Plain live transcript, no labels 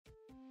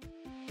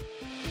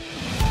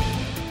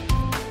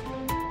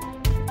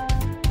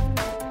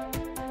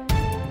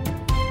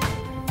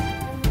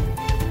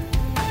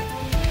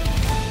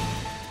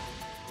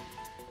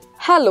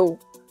Hello,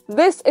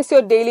 this is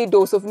your daily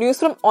dose of news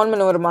from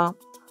Onmanorama.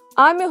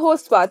 I'm your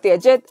host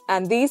Swati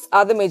and these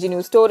are the major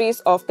news stories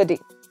of the day.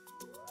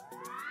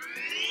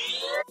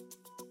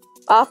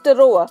 After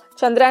rover,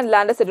 Chandrayaan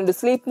lander set into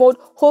sleep mode,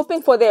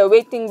 hoping for their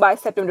awakening by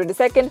September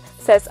 22nd,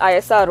 says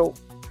ISRO.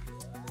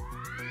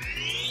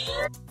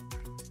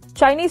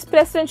 Chinese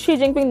President Xi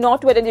Jinping not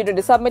to attend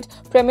G20 summit,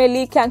 Premier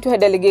Li Qiang to head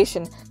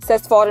delegation,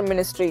 says Foreign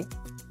Ministry.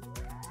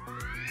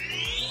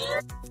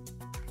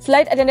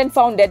 Flight attendant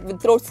found dead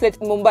with throat slit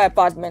in Mumbai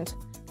apartment.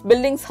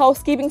 Building's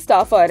housekeeping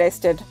staff are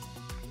arrested.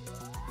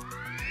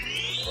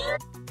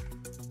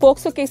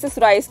 POCSO cases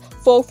rise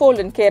fourfold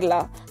in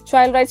Kerala.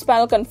 Child rights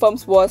panel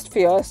confirms worst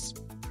fears.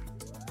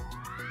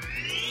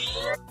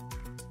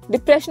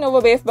 Depression over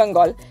Bay of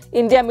Bengal.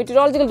 India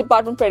Meteorological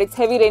Department predicts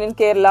heavy rain in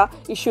Kerala,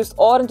 issues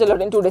orange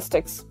alert in 2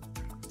 districts.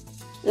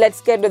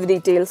 Let's get to the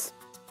details.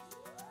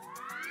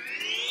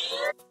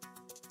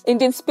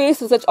 Indian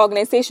Space Research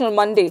Organisation on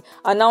Monday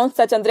announced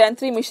that Chandrayaan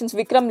 3 mission's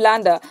Vikram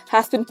lander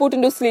has been put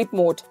into sleep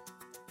mode.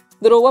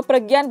 The rover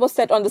Pragyan was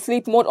set on the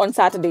sleep mode on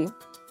Saturday.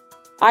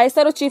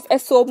 ISRO Chief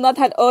S. Somnath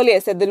had earlier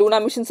said the lunar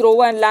mission's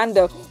rover and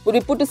lander would be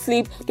put to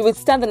sleep to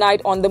withstand the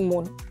night on the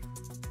moon.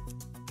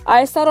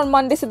 ISRO on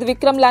Monday said the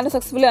Vikram lander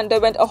successfully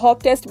underwent a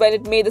hop test when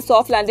it made the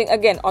soft landing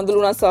again on the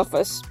lunar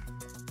surface.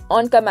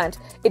 On command,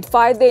 it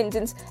fired the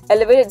engines,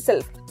 elevated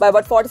itself by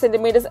about 40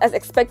 centimeters as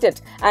expected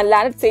and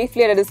landed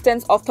safely at a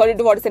distance of 30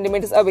 to 40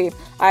 centimeters away,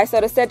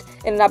 ISRO said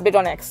in an update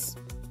on X.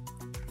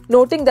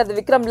 Noting that the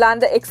Vikram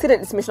lander exceeded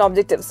its mission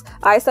objectives,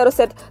 ISRO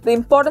said the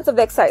importance of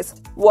the exercise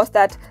was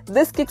that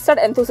this kickstart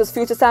enthuses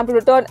future sample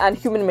return and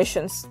human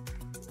missions.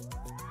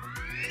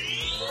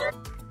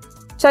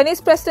 Chinese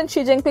President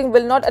Xi Jinping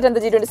will not attend the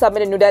G20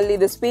 summit in New Delhi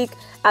this week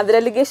and the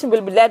delegation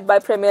will be led by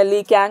Premier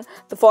Li Qiang,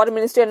 the Foreign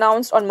Ministry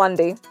announced on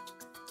Monday.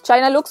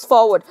 China looks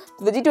forward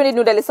to the G20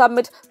 New Delhi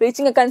summit,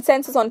 reaching a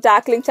consensus on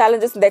tackling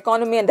challenges in the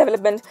economy and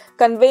development,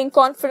 conveying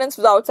confidence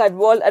to the outside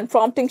world and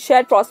prompting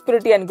shared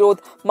prosperity and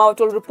growth, Mao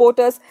told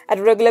reporters at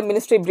a regular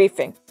ministry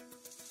briefing.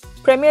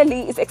 Premier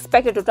Li is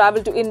expected to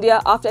travel to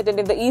India after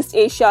attending the East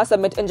Asia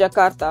summit in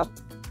Jakarta.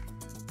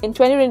 In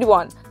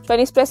 2021,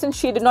 Chinese President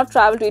Xi did not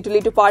travel to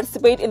Italy to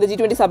participate in the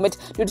G20 summit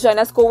due to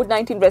China's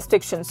COVID-19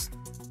 restrictions.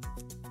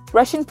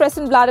 Russian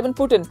President Vladimir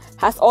Putin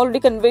has already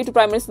conveyed to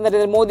Prime Minister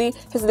Narendra Modi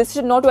his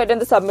decision not to attend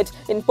the summit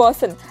in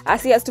person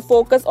as he has to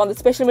focus on the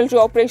special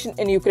military operation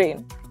in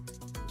Ukraine.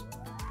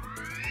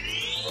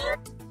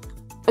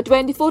 A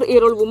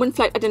 24-year-old woman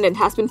flight attendant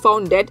has been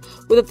found dead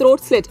with a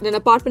throat slit in an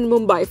apartment in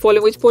Mumbai,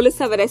 following which police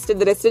have arrested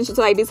the residential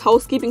society's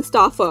housekeeping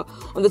staffer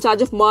on the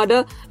charge of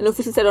murder, an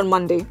official said on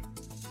Monday.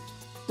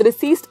 The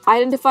deceased,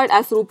 identified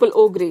as Rupal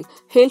Ogre,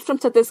 hailed from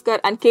Chhattisgarh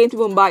and came to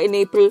Mumbai in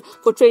April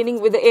for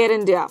training with the Air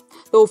India,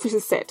 the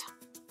official said.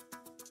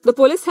 The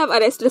police have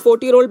arrested a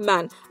 40-year-old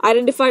man,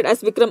 identified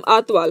as Vikram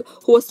Atwal,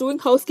 who was doing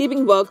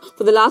housekeeping work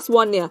for the last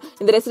 1 year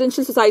in the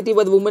residential society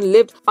where the woman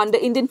lived under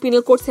Indian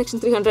Penal Code Section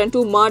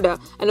 302 murder,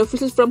 an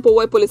official from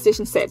Powai police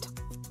station said.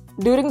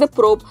 During the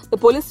probe, the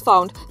police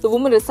found the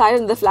woman resided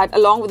in the flat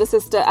along with the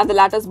sister and the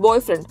latter's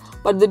boyfriend,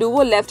 but the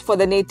duo left for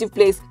their native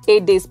place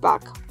 8 days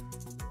back.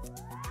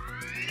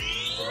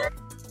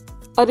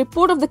 A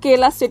report of the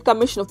Kerala State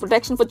Commission of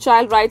Protection for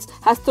Child Rights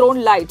has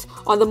thrown light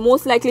on the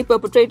most likely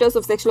perpetrators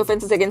of sexual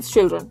offences against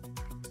children.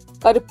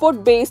 A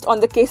report based on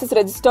the cases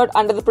registered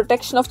under the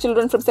Protection of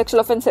Children from Sexual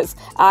Offences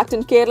Act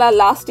in Kerala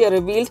last year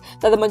revealed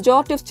that the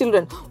majority of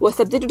children were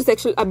subjected to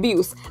sexual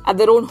abuse at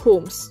their own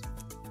homes.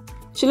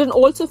 Children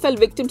also fell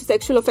victim to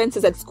sexual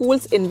offences at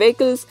schools, in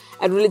vehicles,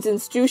 at religious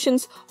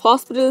institutions,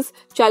 hospitals,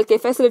 childcare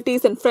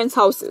facilities and friends'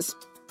 houses.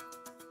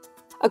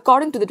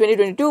 According to the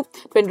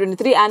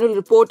 2022-2023 annual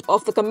report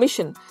of the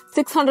Commission,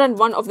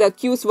 601 of the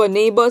accused were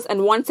neighbours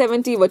and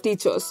 170 were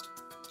teachers.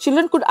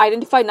 Children could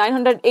identify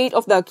 908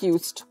 of the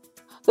accused.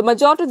 The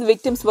majority of the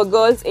victims were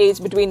girls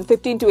aged between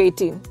 15 to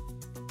 18.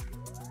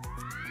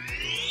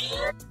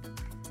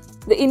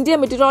 The India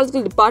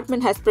Meteorological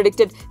Department has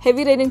predicted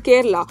heavy rain in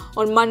Kerala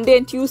on Monday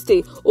and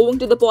Tuesday owing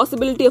to the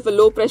possibility of a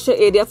low-pressure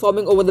area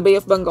forming over the Bay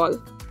of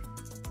Bengal.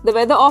 The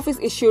Weather Office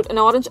issued an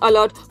orange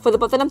alert for the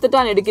Pathanamthitta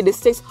and Idukki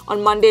districts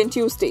on Monday and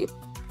Tuesday.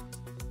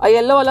 A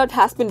yellow alert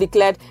has been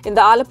declared in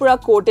the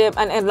Alappuzha, Kottayam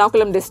and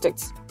Ernakulam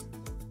districts.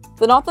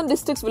 The northern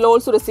districts will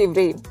also receive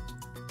rain.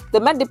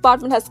 The Met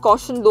Department has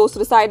cautioned those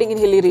residing in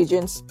hilly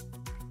regions.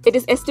 It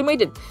is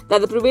estimated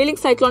that the prevailing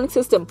cyclonic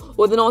system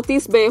over the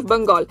northeast Bay of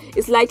Bengal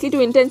is likely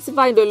to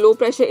intensify into a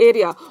low-pressure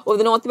area over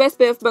the northwest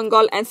Bay of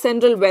Bengal and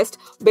central west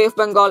Bay of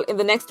Bengal in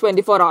the next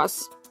 24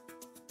 hours.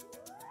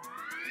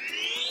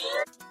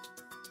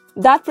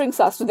 That brings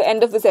us to the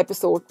end of this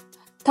episode.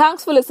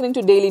 Thanks for listening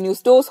to Daily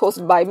News Dose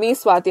hosted by me,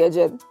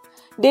 Swati.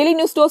 Daily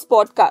News Dose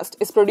podcast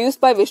is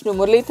produced by Vishnu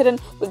Muralitharan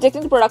with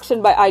technical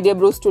production by Idea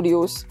Brew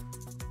Studios.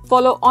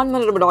 Follow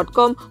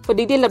onmanorama.com for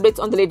detailed updates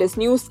on the latest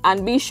news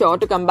and be sure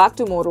to come back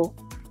tomorrow.